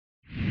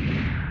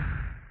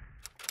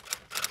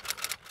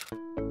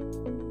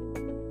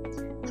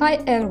Hi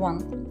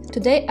everyone!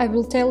 Today I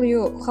will tell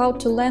you how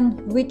to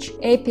learn which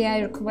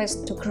API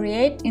request to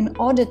create in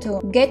order to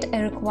get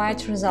a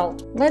required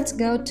result. Let's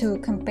go to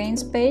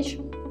Campaigns page.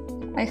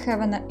 I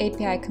have an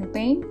API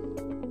campaign.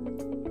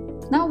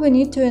 Now we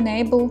need to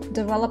enable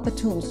developer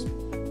tools.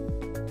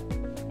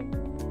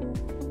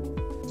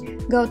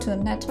 Go to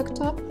Network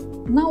tab.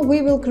 Now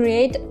we will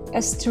create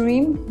a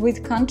stream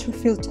with country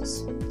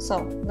filters.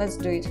 So let's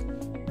do it.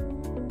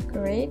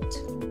 Create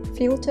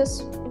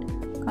filters,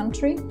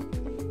 country.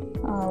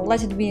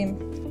 Let it be,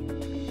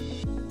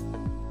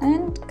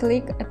 and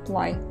click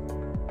apply.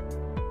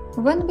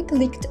 When we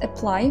clicked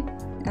apply,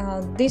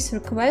 this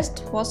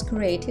request was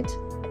created.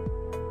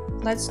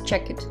 Let's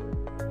check it.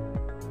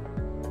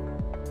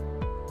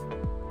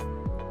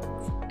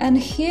 And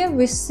here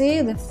we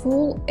see the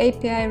full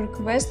API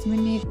request we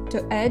need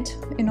to add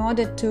in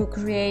order to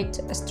create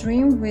a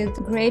stream with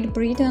Great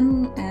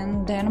Britain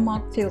and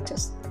Denmark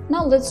filters.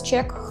 Now let's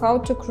check how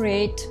to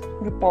create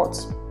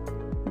reports.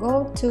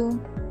 Go to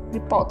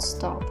Reports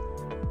tab.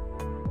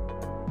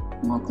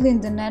 Now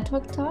click the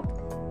Network tab.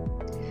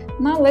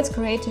 Now let's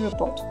create a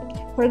report.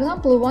 For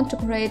example, we want to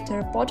create a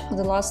report for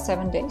the last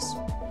 7 days.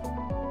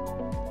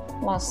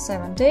 Last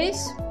 7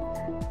 days.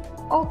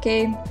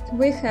 Okay,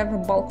 we have a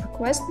bulk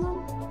request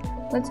now.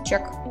 Let's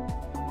check.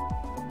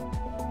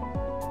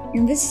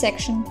 In this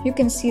section, you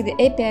can see the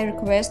API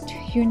request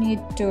you need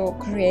to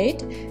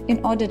create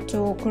in order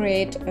to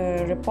create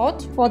a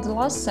report for the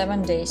last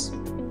 7 days.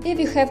 If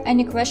you have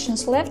any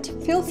questions left,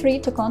 feel free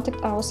to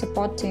contact our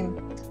support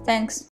team. Thanks!